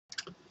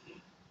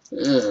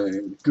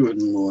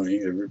Good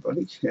morning,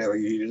 everybody. How are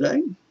you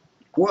today?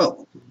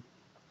 Well,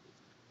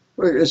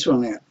 work this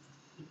one out.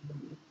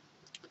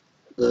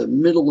 The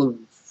middle of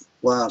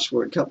last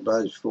week, a couple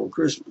of days before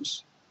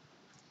Christmas,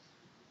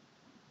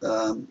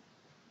 um,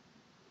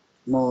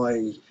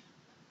 my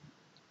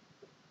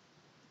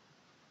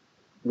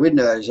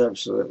windows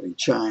absolutely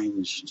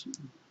changed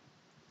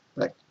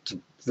back to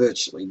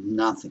virtually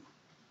nothing.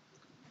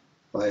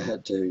 I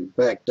had to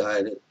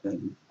backdate it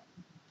and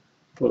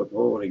put it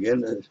forward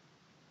again to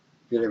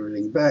get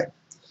everything back.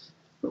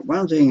 But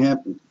one thing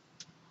happened.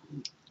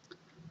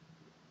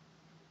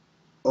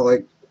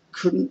 I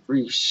couldn't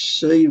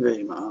receive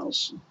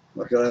emails.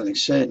 I could only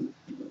send.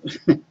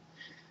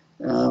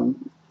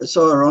 It's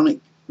ironic,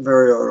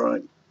 very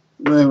ironic.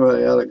 Me and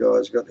the other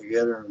guys got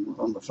together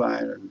on the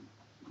phone, and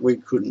we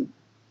couldn't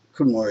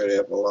work it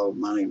out below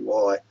money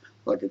why.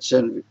 I could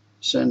send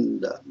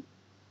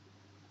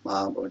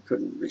mail, but I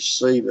couldn't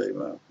receive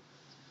email.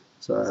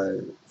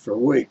 So for a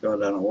week, I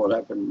don't know what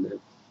happened.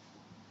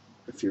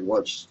 If you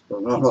watched or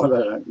not,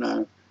 I don't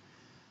know.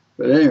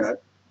 But anyway,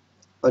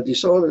 I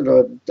decided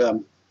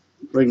I'd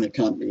ring the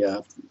company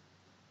after.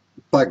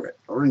 Bugger it,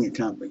 I'll ring the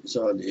company.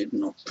 So I did,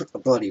 and I put the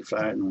bloody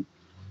phone on.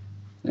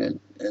 And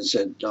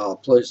said, "Oh,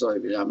 please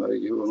leave your number.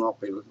 You will not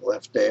be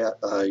left out.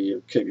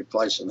 You keep your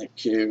place in the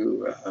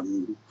queue.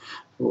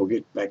 We'll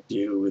get back to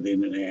you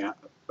within an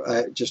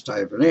hour, just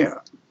over an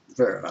hour."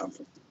 Fair enough.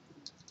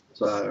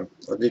 So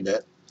I did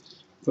that.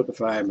 Put the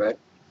phone back.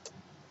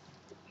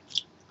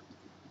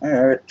 2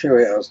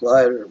 hours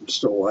later, I'm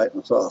still waiting.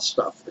 I thought, "Oh,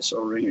 stuff this.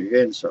 I'll ring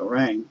again." So I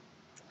rang,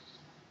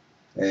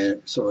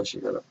 and so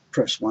you got to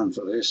press 1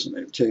 for this, and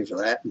then 2 for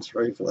that, and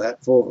 3 for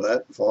that, 4 for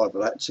that, 5 for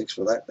that, 6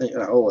 for that. You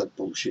know, all that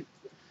bullshit.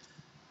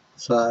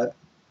 So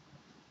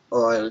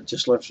I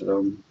just left it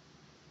on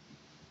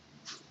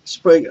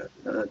speaker.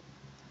 An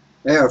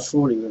hour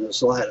 40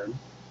 minutes later,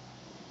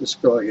 this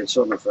guy gets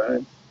on the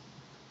phone.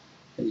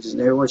 He says,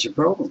 "Now, what's your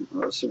problem?"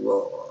 I said,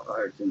 "Well,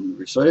 I can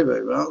receive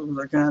emails,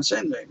 but I can't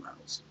send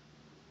emails."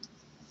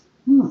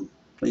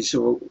 He said,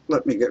 "Well,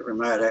 let me get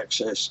remote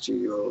access to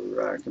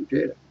your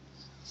computer."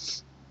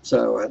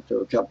 So I had to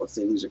do a couple of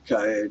things, a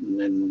code, and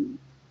then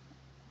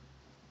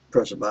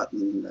press a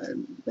button,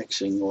 and next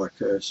thing my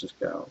cursor's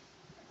go.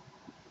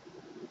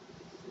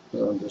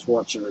 So I'm just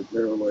watching it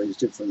do all these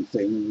different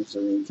things,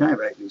 and he came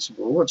back and he said,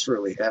 "Well, what's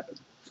really happened?"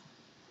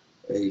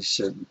 He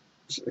said,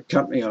 "The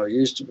company I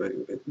used to be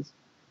with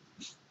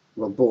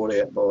were bought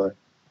out by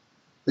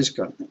this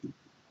company,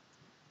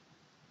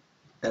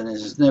 and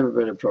there's never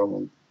been a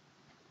problem.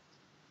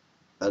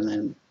 And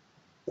then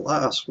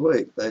last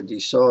week they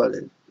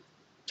decided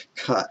to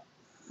cut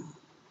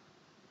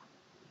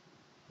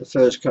the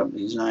first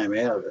company's name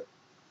out of it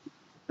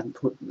and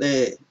put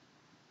their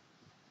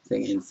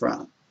thing in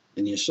front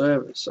in your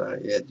server. So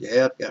you had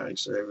your outgoing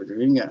server,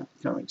 your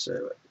incoming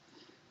server.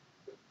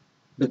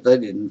 But they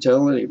didn't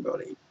tell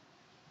anybody.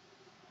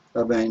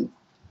 I mean,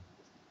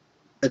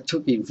 it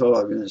took him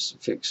 5 minutes to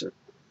fix it.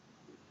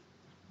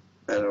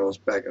 And I was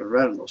back and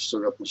running. I still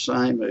got the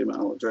same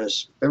email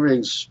address.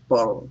 Everything's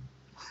spot on.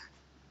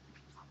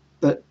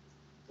 But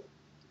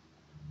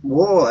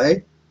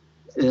why,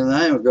 in the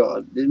name of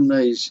God, didn't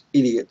these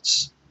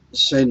idiots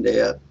send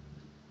out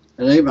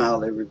an email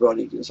to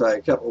everybody to say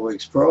a couple of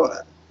weeks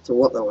prior to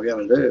what they were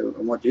going to do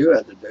and what you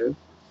had to do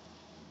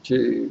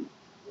to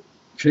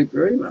keep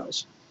your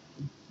emails?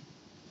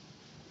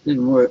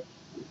 Didn't work.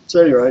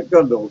 So anyway,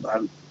 got it all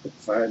done. Put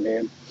the phone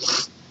down.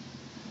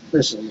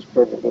 This is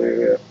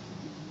probably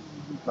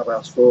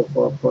about 4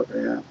 or 5 o'clock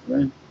in the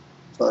afternoon.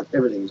 So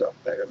everything's up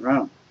back and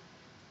running.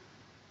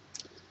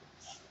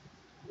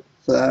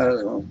 So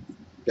I'm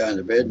going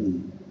to bed,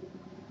 and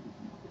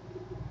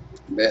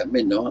about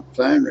midnight,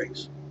 phone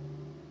rings.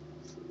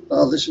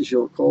 "Oh, this is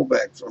your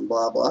callback from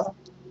blah blah." Are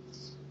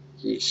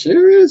you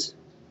serious?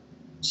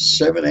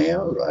 7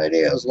 hours,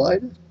 8 hours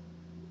later?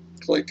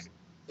 Click.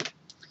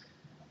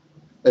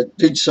 It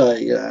did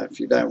say, if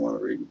you don't want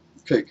to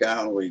keep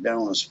going or you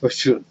don't want to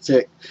switch to a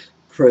tech,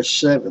 press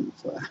 7.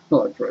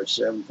 So I pressed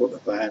 7, put the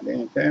phone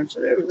down. Parents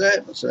said, "Who was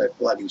that?" I said,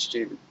 "Bloody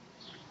stupid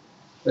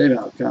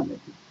email company."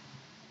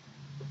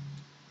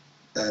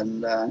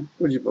 And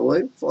would you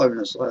believe, 5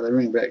 minutes later, they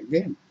ring back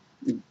again.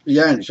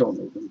 You're only talking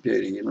to a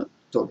computer, you're not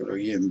talking to a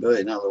human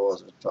being,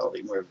 otherwise I told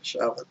him where to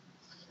shove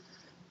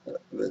it.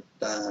 But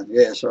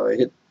yeah, so I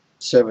hit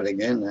 7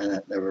 again, and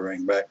it never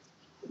rang back.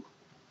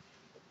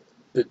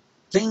 But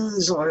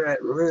things like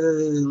that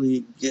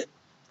really get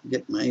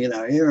me. You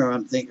know, here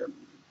I'm thinking,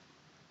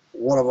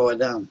 what have I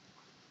done?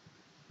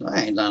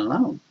 I ain't done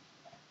nothing.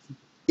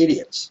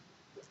 Idiots.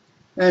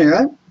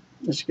 Anyway,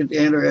 let's get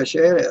down to our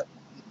shout out.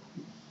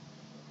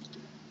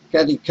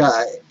 Kathi,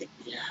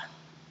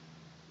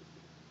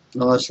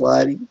 nice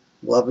lady,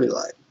 lovely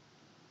lady.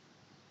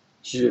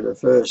 She did her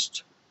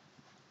first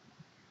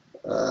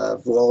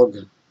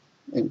vlog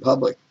in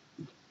public.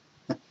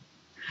 It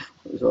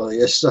was either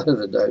yesterday or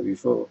the day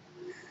before.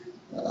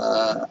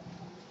 I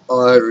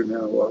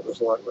remember what it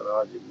was like when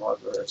I did my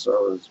first. I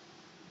was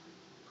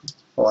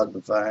hiding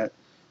the phone,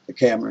 the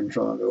camera and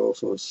try and do all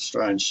sorts of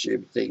strange,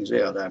 stupid things.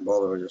 Yeah, I don't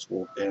bother. I just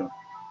walk down.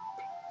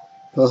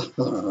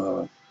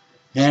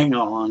 Hang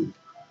on.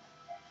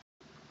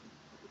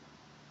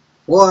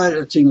 Why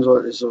do things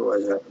like this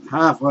always happen?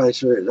 Halfway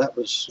through, that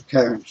was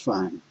Karen's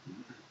phone.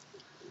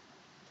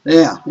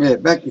 Yeah,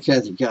 back to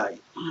Kathi K.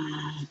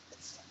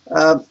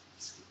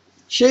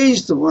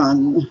 She's the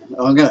one,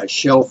 I'm going to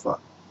shelf her,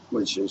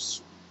 which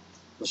is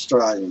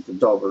Australian for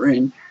dobber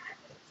in,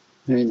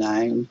 who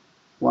named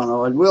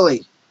One-Eyed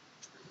Willie.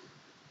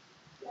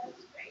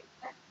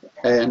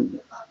 And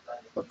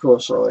of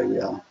course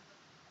I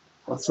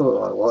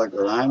thought I liked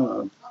the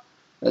name.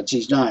 That's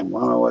his name,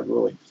 One-Eyed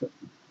Willie.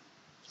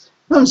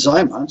 Doesn't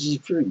say much, he's a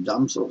pretty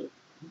dumb sort of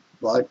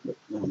bloke, but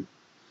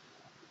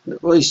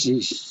at least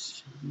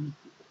he's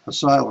a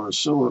sailor of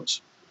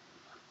sorts.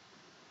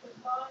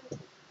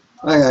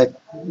 Okay,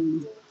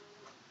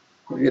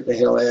 we'll get the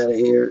hell out of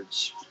here.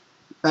 It's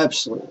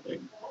absolutely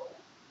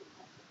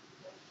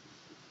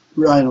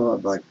rain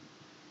on my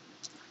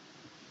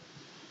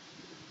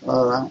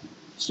boat.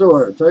 Still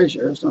wear a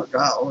t-shirt, it's not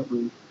cold. I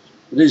mean,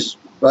 it is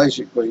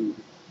basically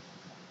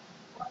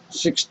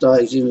 6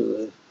 days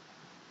into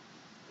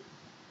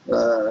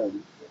the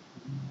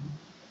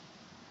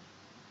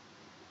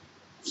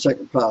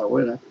second part of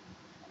winter.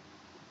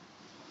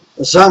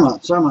 The summer,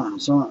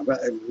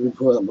 but we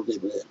put them a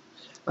bit there.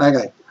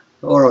 Okay,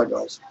 alright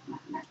guys,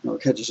 I'll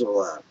catch us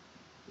all out.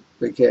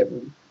 Be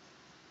careful,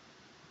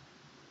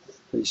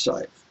 be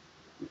safe.